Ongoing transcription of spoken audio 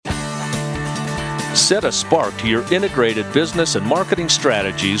Set a spark to your integrated business and marketing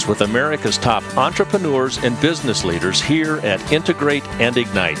strategies with America's top entrepreneurs and business leaders here at Integrate and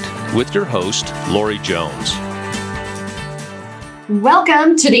Ignite with your host, Lori Jones.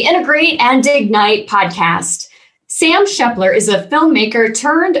 Welcome to the Integrate and Ignite podcast. Sam Shepler is a filmmaker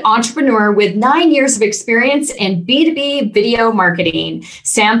turned entrepreneur with 9 years of experience in B2B video marketing.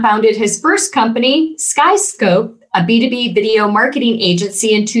 Sam founded his first company, Skyscope, a B2B video marketing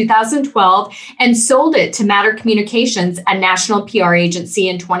agency in 2012, and sold it to Matter Communications, a national PR agency,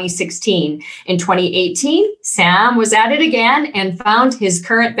 in 2016. In 2018, Sam was at it again and found his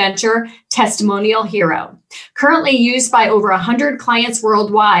current venture, Testimonial Hero. Currently used by over 100 clients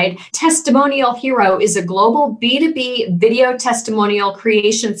worldwide, Testimonial Hero is a global B2B video testimonial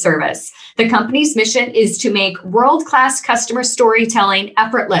creation service. The company's mission is to make world-class customer storytelling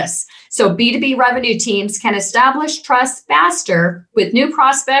effortless, so B2B revenue teams can establish trust faster with new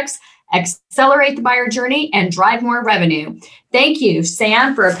prospects, accelerate the buyer journey, and drive more revenue. Thank you,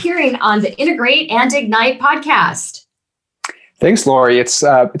 Sam, for appearing on the Integrate and Ignite podcast. Thanks, Lori. It's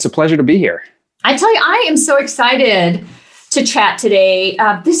a pleasure to be here. I tell you, I am so excited to chat today.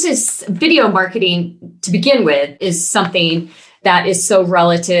 This is video marketing to begin with, is something that is so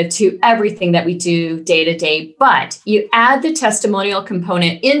relative to everything that we do day to day. But you add the testimonial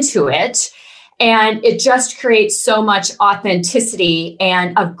component into it, and it just creates so much authenticity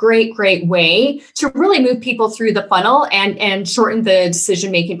and a great way to really move people through the funnel and shorten the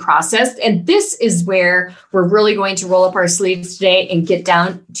decision-making process. And this is where we're really going to roll up our sleeves today and get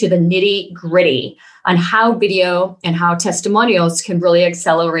down to the nitty-gritty on how video and how testimonials can really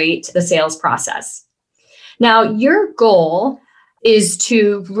accelerate the sales process. Now, your goal is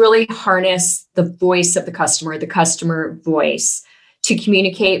to really harness the voice of the customer voice, to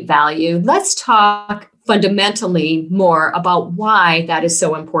communicate value. Let's talk fundamentally more about why that is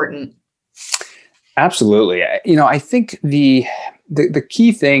so important. Absolutely. I think the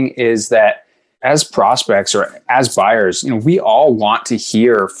key thing is that as prospects or as buyers, we all want to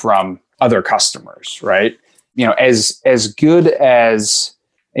hear from other customers, right? As good as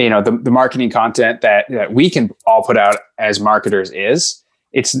the marketing content that we can all put out as marketers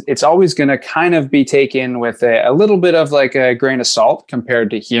it's always going to kind of be taken with a little bit of like a grain of salt compared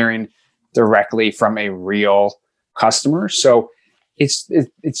to hearing directly from a real customer. So it's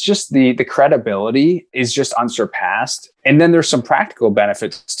just the credibility is just unsurpassed. And then there's some practical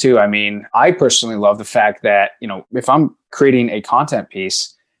benefits too. I mean, I personally love the fact that, if I'm creating a content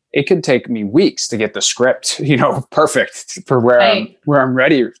piece, it could take me weeks to get the script, perfect for where I'm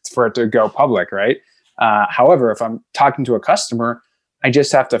ready for it to go public, right? However, if I'm talking to a customer, I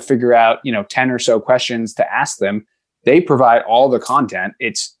just have to figure out, 10 or so questions to ask them. They provide all the content.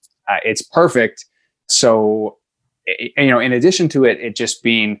 It's perfect. So, in addition to it just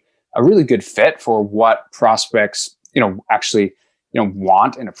being a really good fit for what prospects, actually,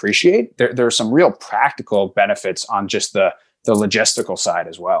 want and appreciate, there are some real practical benefits on just the logistical side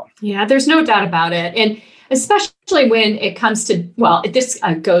as well. Yeah, there's no doubt about it. And especially when it comes to, this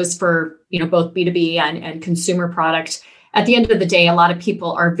goes for, both B2B and consumer product. At the end of the day, a lot of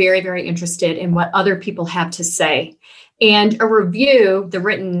people are very, very interested in what other people have to say. And a review, the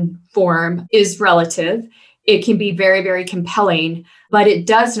written form, is relative. It can be very, very compelling, but it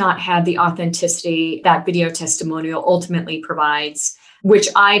does not have the authenticity that video testimonial ultimately provides, which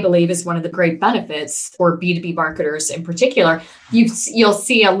I believe is one of the great benefits for B2B marketers in particular. You'll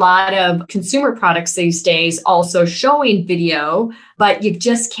see a lot of consumer products these days also showing video, but you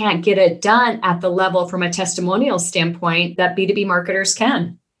just can't get it done at the level from a testimonial standpoint that B2B marketers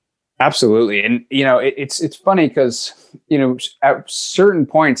can. Absolutely. And, it's funny because, at certain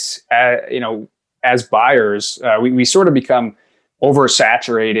points, as buyers, we sort of become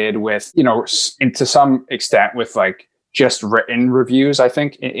oversaturated with, and to some extent with like just written reviews, I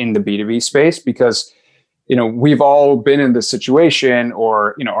think, in the B2B space, because, we've all been in this situation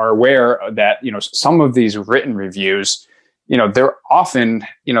or, are aware that, some of these written reviews, they're often,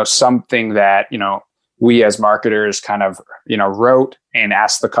 something that, we as marketers kind of, wrote and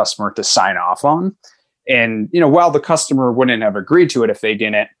asked the customer to sign off on. And, while the customer wouldn't have agreed to it if they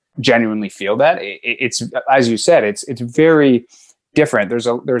didn't genuinely feel that, it's, as you said, it's very different.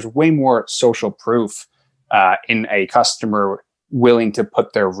 There's way more social proof in a customer willing to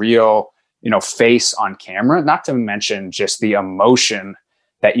put their real, face on camera, not to mention just the emotion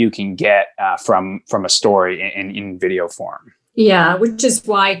that you can get from a story in video form. Yeah, which is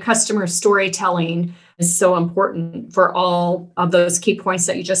why customer storytelling is so important for all of those key points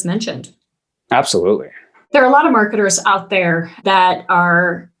that you just mentioned. Absolutely. There are a lot of marketers out there that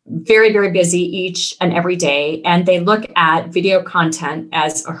are very, very busy each and every day, and they look at video content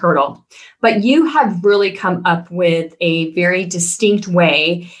as a hurdle. But you have really come up with a very distinct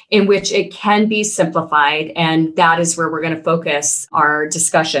way in which it can be simplified, and that is where we're going to focus our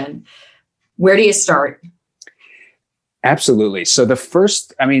discussion. Where do you start? Absolutely. So the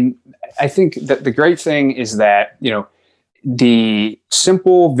first, I think that the great thing is that, the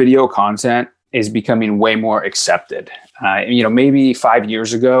simple video content is becoming way more accepted. Maybe 5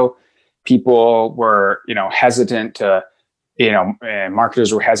 years ago, people were, hesitant to,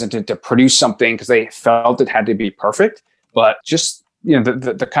 marketers were hesitant to produce something because they felt it had to be perfect. But just,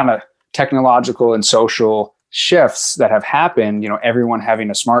 the kind of technological and social shifts that have happened, everyone having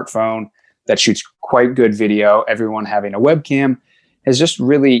a smartphone that shoots quite good video, everyone having a webcam, has just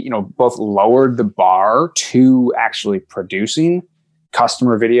really, both lowered the bar to actually producing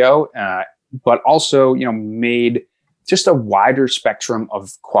customer video, but also, made just a wider spectrum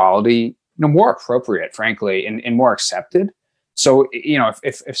of quality, more appropriate, frankly, and more accepted. So,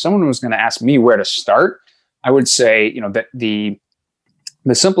 if someone was going to ask me where to start, I would say, that the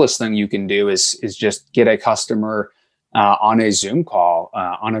simplest thing you can do is just get a customer on a Zoom call,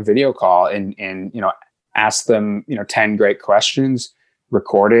 on a video call, and ask them 10 great questions,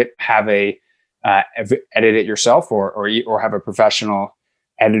 record it, have edit it yourself, or have a professional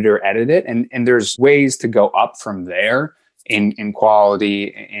editor edit it, and there's ways to go up from there in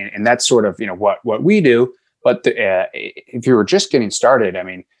quality, and that's sort of what we do. But if you were just getting started,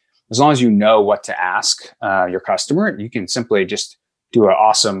 as long as you know what to ask your customer, you can simply just do an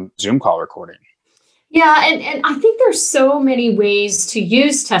awesome Zoom call recording. Yeah, and I think there's so many ways to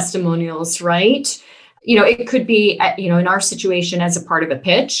use testimonials, right? It could be, in our situation as a part of a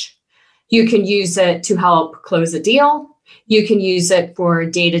pitch. You can use it to help close a deal. You can use it for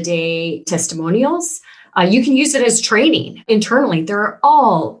day-to-day testimonials. You can use it as training internally. There are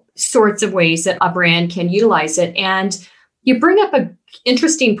all sorts of ways that a brand can utilize it. And you bring up an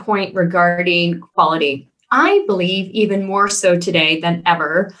interesting point regarding quality. I believe even more so today than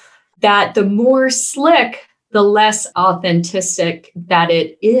ever that the more slick, the less authentic that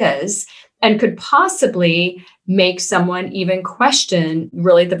it is, and could possibly make someone even question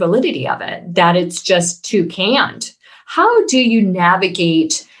really the validity of it, that it's just too canned. How do you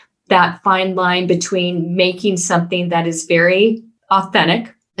navigate that fine line between making something that is very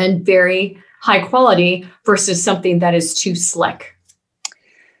authentic and very high quality versus something that is too slick?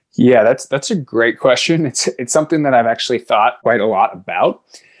 Yeah, that's a great question. It's something that I've actually thought quite a lot about.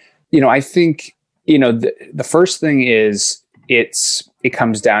 I think, the first thing is it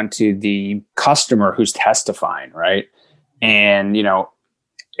comes down to the customer who's testifying, right? And,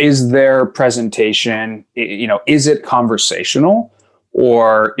 is their presentation, is it conversational,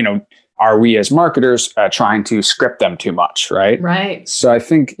 or, are we as marketers trying to script them too much, right? Right. So I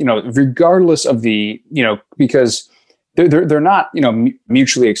think, regardless of the, because they're not,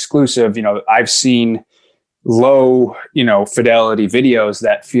 mutually exclusive. I've seen low, fidelity videos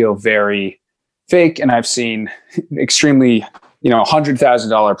that feel very fake, and I've seen extremely,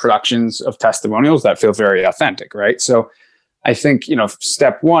 $100,000 productions of testimonials that feel very authentic, right? So I think,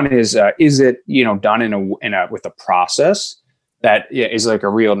 step one is it, done in a with a process that is like a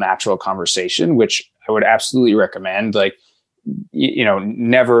real natural conversation, which I would absolutely recommend. Like,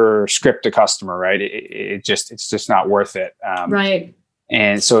 never script a customer, right? It's just not worth it. Right.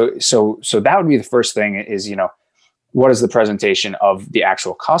 And so that would be the first thing is, what is the presentation of the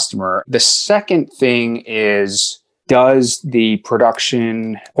actual customer? The second thing is, does the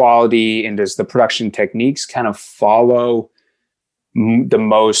production quality and does the production techniques kind of follow the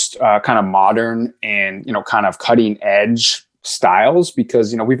most kind of modern and, kind of cutting edge styles?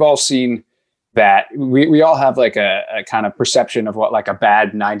 Because, we've all seen that we all have like a kind of perception of what like a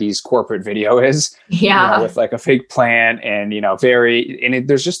bad 90s corporate video is. Yeah. With like a fake plan and,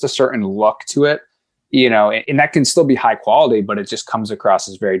 there's just a certain look to it, and that can still be high quality, but it just comes across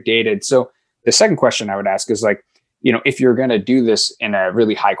as very dated. So the second question I would ask is like, if you're going to do this in a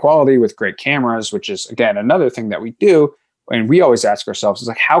really high quality with great cameras, which is again, another thing that we do, and we always ask ourselves is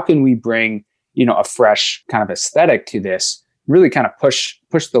like, how can we bring, a fresh kind of aesthetic to this, really kind of push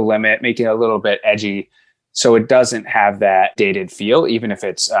the limit, make it a little bit edgy so it doesn't have that dated feel, even if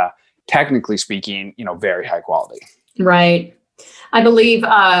it's technically speaking, very high quality. Right. I believe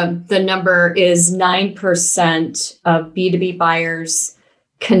the number is 9% of B2B buyers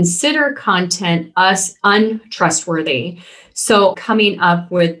consider content untrustworthy. So coming up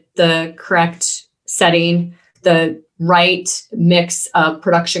with the correct setting, the right mix of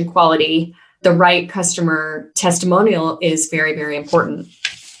production quality, the right customer testimonial is very, very important.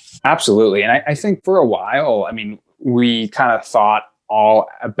 Absolutely. And I think for a while, we kind of thought all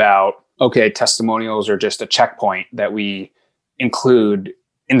about, okay, testimonials are just a checkpoint that we include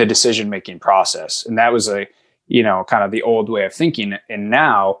in the decision-making process. And that was kind of the old way of thinking. And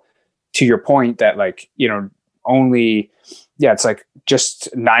now, to your point that it's like just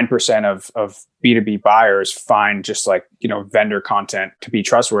 9% of B2B buyers find just vendor content to be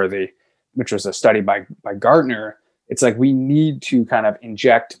trustworthy, which was a study by Gartner. It's like we need to kind of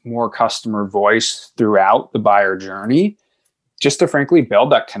inject more customer voice throughout the buyer journey just to frankly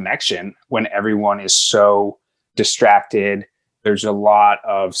build that connection when everyone is so distracted. There's a lot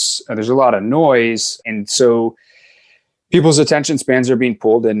of noise. And so people's attention spans are being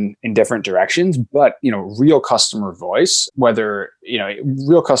pulled in different directions, but real customer voice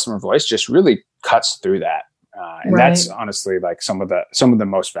just really cuts through that. And right. That's honestly like some of the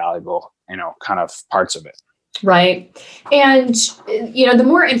most valuable, kind of parts of it. Right. And, the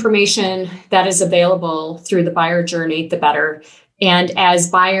more information that is available through the buyer journey, the better. And as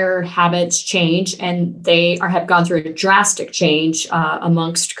buyer habits change, and they have gone through a drastic change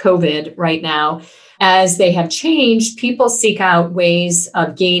amongst COVID right now, as they have changed, people seek out ways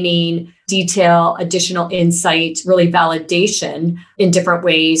of gaining detail, additional insight, really validation in different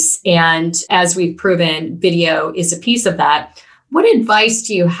ways. And as we've proven, video is a piece of that. What advice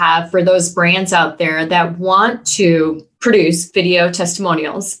do you have for those brands out there that want to produce video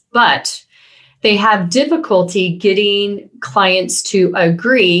testimonials, but they have difficulty getting clients to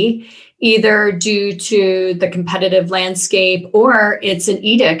agree, either due to the competitive landscape or it's an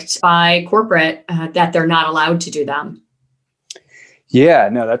edict by corporate that they're not allowed to do them? Yeah,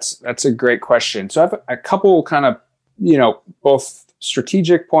 no, that's a great question. So I have a couple kind of, both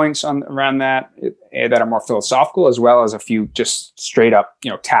strategic points around that are more philosophical, as well as a few just straight up,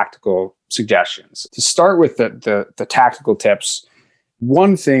 tactical suggestions. To start with the tactical tips,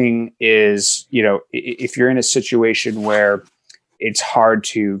 one thing is, if you're in a situation where it's hard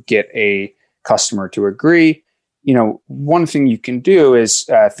to get a customer to agree, one thing you can do is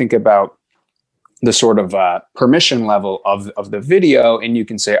think about the sort of permission level of the video, and you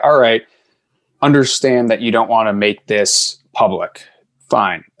can say, all right, understand that you don't want to make this public.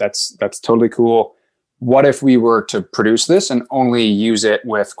 Fine. That's totally cool. What if we were to produce this and only use it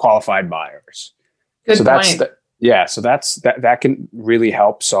with qualified buyers? Good so point. That can really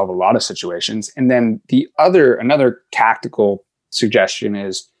help solve a lot of situations. And then another tactical suggestion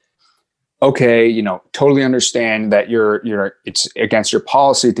is, okay, totally understand that it's against your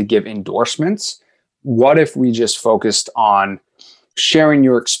policy to give endorsements. What if we just focused on sharing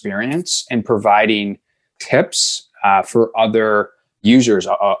your experience and providing tips for other users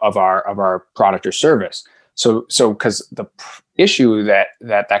of our product or service? So because the issue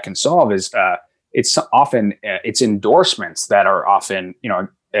that can solve is it's often it's endorsements that are often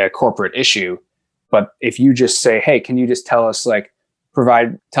a corporate issue. But if you just say, hey, can you just tell us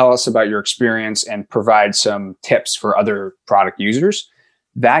about your experience and provide some tips for other product users,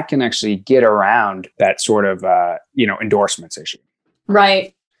 that can actually get around that sort of endorsements issue.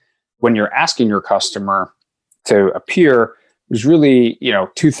 Right. When you're asking your customer to appear, there's really,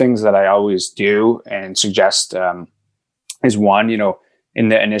 two things that I always do and suggest is one, in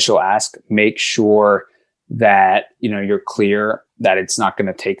the initial ask, make sure that, you're clear that it's not going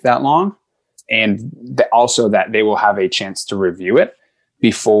to take that long. And also that they will have a chance to review it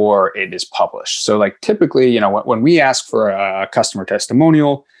before it is published. So typically, when we ask for a customer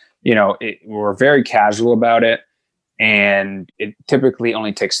testimonial, we're very casual about it. And it typically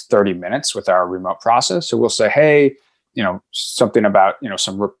only takes 30 minutes with our remote process. So we'll say, hey, something about,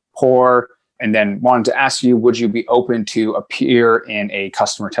 some rapport, and then wanted to ask you, would you be open to appear in a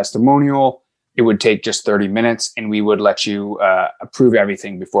customer testimonial? It would take just 30 minutes and we would let you approve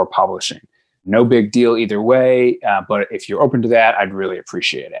everything before publishing. No big deal either way. But if you're open to that, I'd really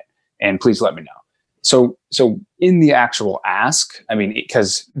appreciate it. And please let me know. So in the actual ask,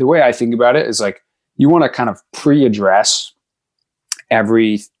 because the way I think about it is you want to kind of pre-address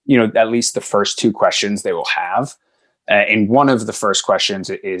every, at least the first two questions they will have. And one of the first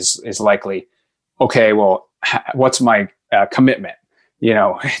questions is likely, okay, well, what's my commitment?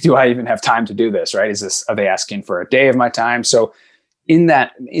 Do I even have time to do this? Right? Are they asking for a day of my time? So in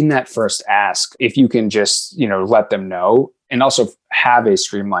that first ask, if you can just, let them know and also have a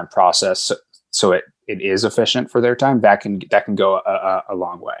streamlined process so it is efficient for their time, that can go a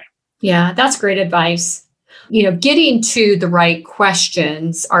long way. Yeah, that's great advice. Getting to the right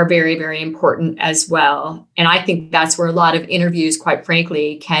questions are very, very important as well. And I think that's where a lot of interviews, quite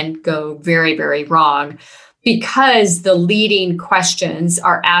frankly, can go very, very wrong, because the leading questions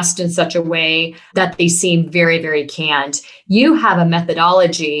are asked in such a way that they seem very, very canned. You have a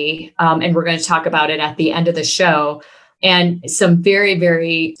methodology, and we're going to talk about it at the end of the show, and some very,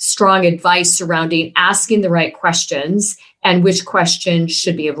 very strong advice surrounding asking the right questions and which questions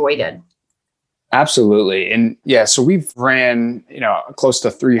should be avoided. Absolutely. And yeah, so we've ran, close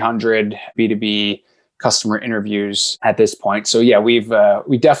to 300 B2B customer interviews at this point. So yeah, we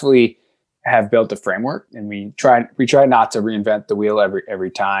definitely have built a framework, and we try not to reinvent the wheel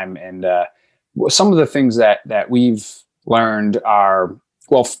every time. And some of the things that we've learned are,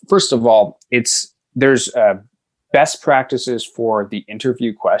 well, first of all, there's best practices for the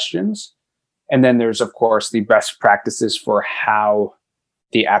interview questions. And then there's, of course, the best practices for how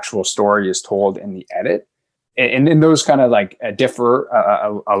the actual story is told in the edit. And those kind of like differ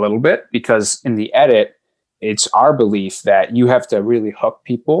a little bit, because in the edit, it's our belief that you have to really hook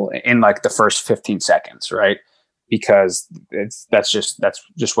people in like the first 15 seconds, right? Because that's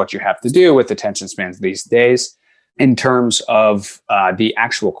just what you have to do with attention spans these days. In terms of the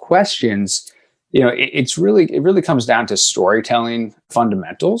actual questions, it really comes down to storytelling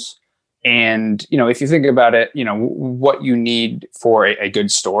fundamentals. And, if you think about it, what you need for a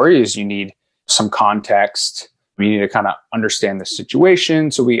good story is you need some context. You need to kind of understand the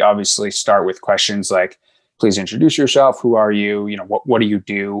situation. So we obviously start with questions like, please introduce yourself. Who are you? What do you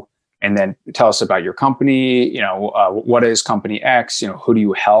do? And then tell us about your company. What is company X? Who do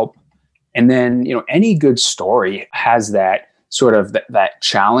you help? And then, any good story has that sort of that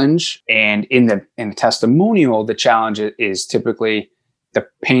challenge. And in the testimonial, the challenge is typically the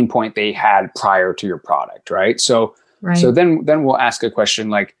pain point they had prior to your product, right? So then we'll ask a question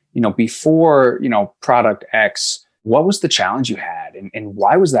like, before, product X, what was the challenge you had, and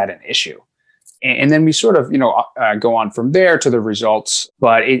why was that an issue? And then we sort of, go on from there to the results.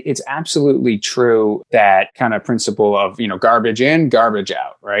 But it's absolutely true, that kind of principle of, garbage in, garbage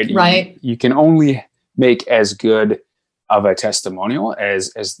out, right? Right. You can only make as good of a testimonial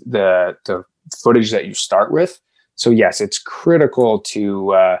as the footage that you start with. So yes, it's critical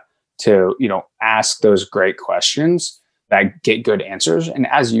to ask those great questions that get good answers. And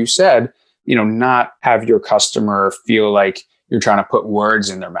as you said, not have your customer feel like you're trying to put words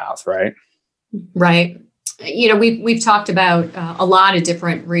in their mouth, right? Right. We've talked about a lot of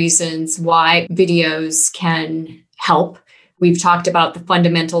different reasons why videos can help. We've talked about the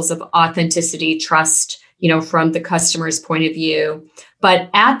fundamentals of authenticity, trust, from the customer's point of view.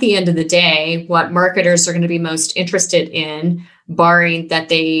 But at the end of the day, what marketers are going to be most interested in, barring that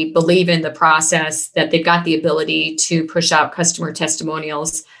they believe in the process, that they've got the ability to push out customer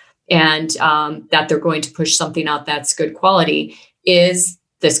testimonials, and that they're going to push something out that's good quality, is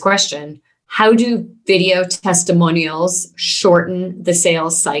this question: how do video testimonials shorten the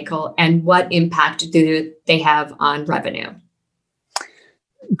sales cycle, and what impact do they have on revenue?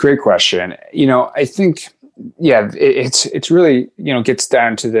 Great question. I think, it's really, gets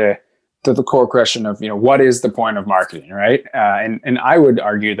down to the core question of, what is the point of marketing, right? And I would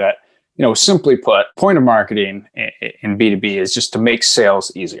argue that, simply put, point of marketing in B2B is just to make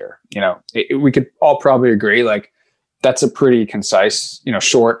sales easier. We could all probably agree, like, that's a pretty concise,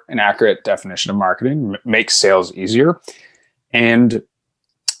 short and accurate definition of marketing. Makes sales easier. And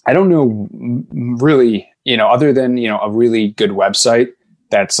I don't know really, other than, a really good website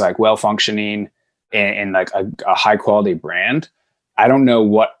that's like well functioning and like a high quality brand, I don't know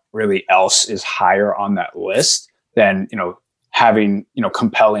what really else is higher on that list than, having,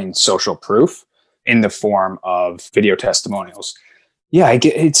 compelling social proof in the form of video testimonials. Yeah,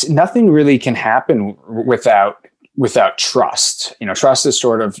 it's nothing really can happen without trust. Trust is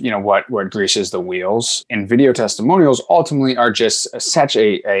sort of, what greases the wheels, and video testimonials ultimately are just such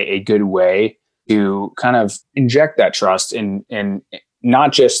a good way to kind of inject that trust in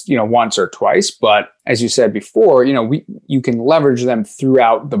not just, once or twice, but as you said before, you can leverage them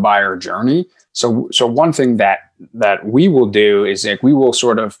throughout the buyer journey. So one thing that we will do is like, we will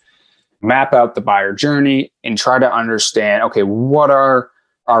sort of map out the buyer journey and try to understand, okay, what are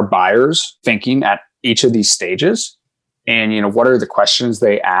our buyers thinking at each of these stages? And, what are the questions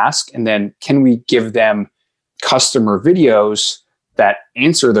they ask? And then can we give them customer videos that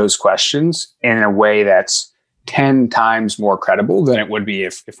answer those questions in a way that's 10 times more credible than it would be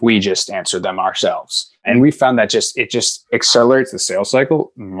if we just answered them ourselves. And we found that it just accelerates the sales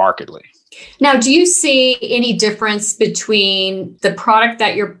cycle markedly. Now, do you see any difference between the product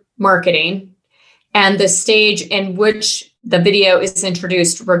that you're marketing and the stage in which the video is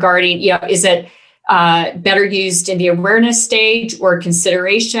introduced regarding, is it better used in the awareness stage or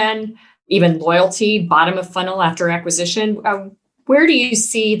consideration, even loyalty, bottom of funnel after acquisition? Where do you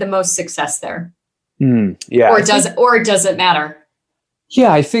see the most success there? Yeah. Or does it matter?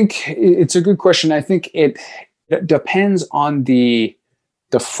 Yeah, I think it's a good question. I think it depends on the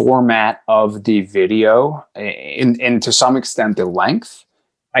the format of the video and to some extent the length.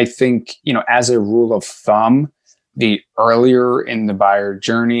 I think, as a rule of thumb, the earlier in the buyer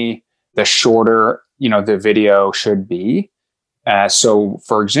journey, the shorter, the video should be. So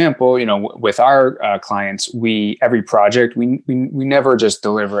for example, with our clients, every project, we never just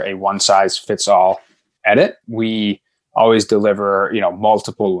deliver a one size fits all edit. We always deliver,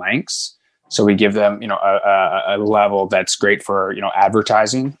 multiple lengths. So we give them, a level that's great for,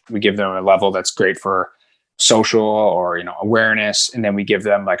 advertising. We give them a level that's great for social or, awareness. And then we give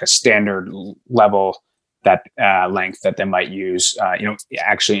them like a standard level that length that they might use,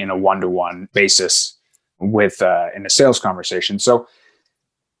 actually in a one-to-one basis with in a sales conversation. So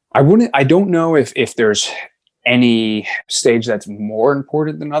I don't know if there's any stage that's more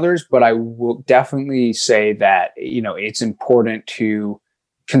important than others, but I will definitely say that, it's important to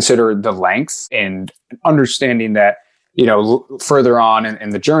consider the length and understanding that, further on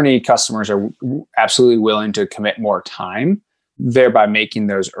in the journey, customers are absolutely willing to commit more time, thereby making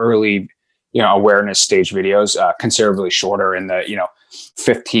those early, awareness stage videos considerably shorter in the,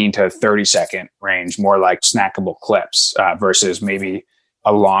 15 to 30 second range, more like snackable clips versus maybe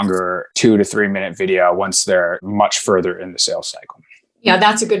a longer 2 to 3 minute video once they're much further in the sales cycle. Yeah,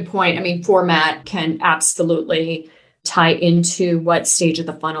 that's a good point. I mean, format can absolutely tie into what stage of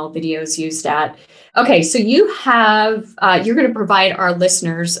the funnel video is used at. Okay, so you have, you're going to provide our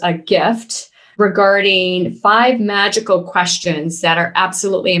listeners a gift regarding 5 magical questions that are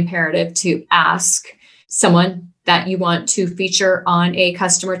absolutely imperative to ask someone that you want to feature on a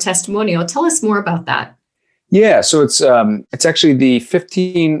customer testimonial. Tell us more about that. Yeah, so it's actually the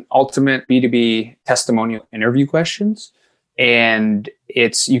 15 ultimate B2B testimonial interview questions, and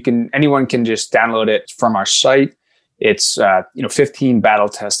anyone can just download it from our site. It's 15 battle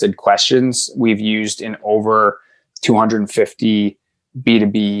tested questions we've used in over 250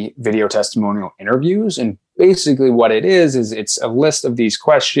 B2B video testimonial interviews, and basically what it is it's a list of these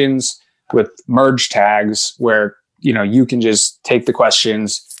questions with merge tags where you can just take the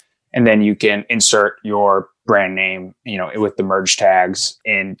questions and then you can insert your brand name with the merge tags,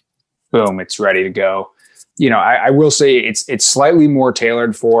 and boom, it's ready to go. I will say it's slightly more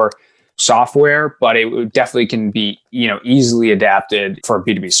tailored for software, but it definitely can be easily adapted for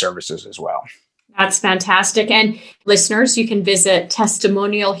B2B services as well. That's fantastic. And listeners, you can visit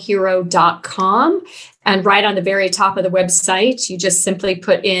testimonialhero.com. And right on the very top of the website, you just simply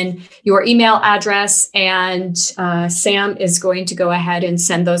put in your email address, and Sam is going to go ahead and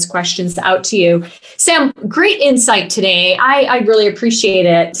send those questions out to you. Sam, great insight today. I really appreciate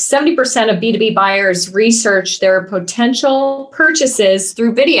it. 70% of B2B buyers research their potential purchases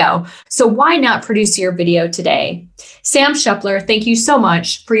through video. So why not produce your video today? Sam Shepler, thank you so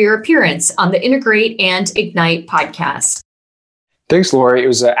much for your appearance on the Integrate and Ignite podcast. Thanks, Lori. It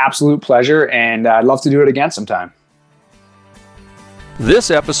was an absolute pleasure, and I'd love to do it again sometime.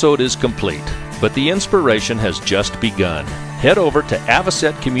 This episode is complete, but the inspiration has just begun. Head over to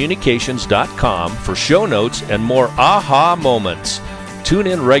avocetcommunications.com for show notes and more aha moments. Tune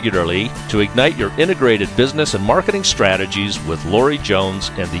in regularly to ignite your integrated business and marketing strategies with Lori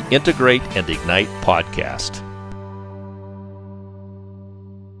Jones and the Integrate and Ignite podcast.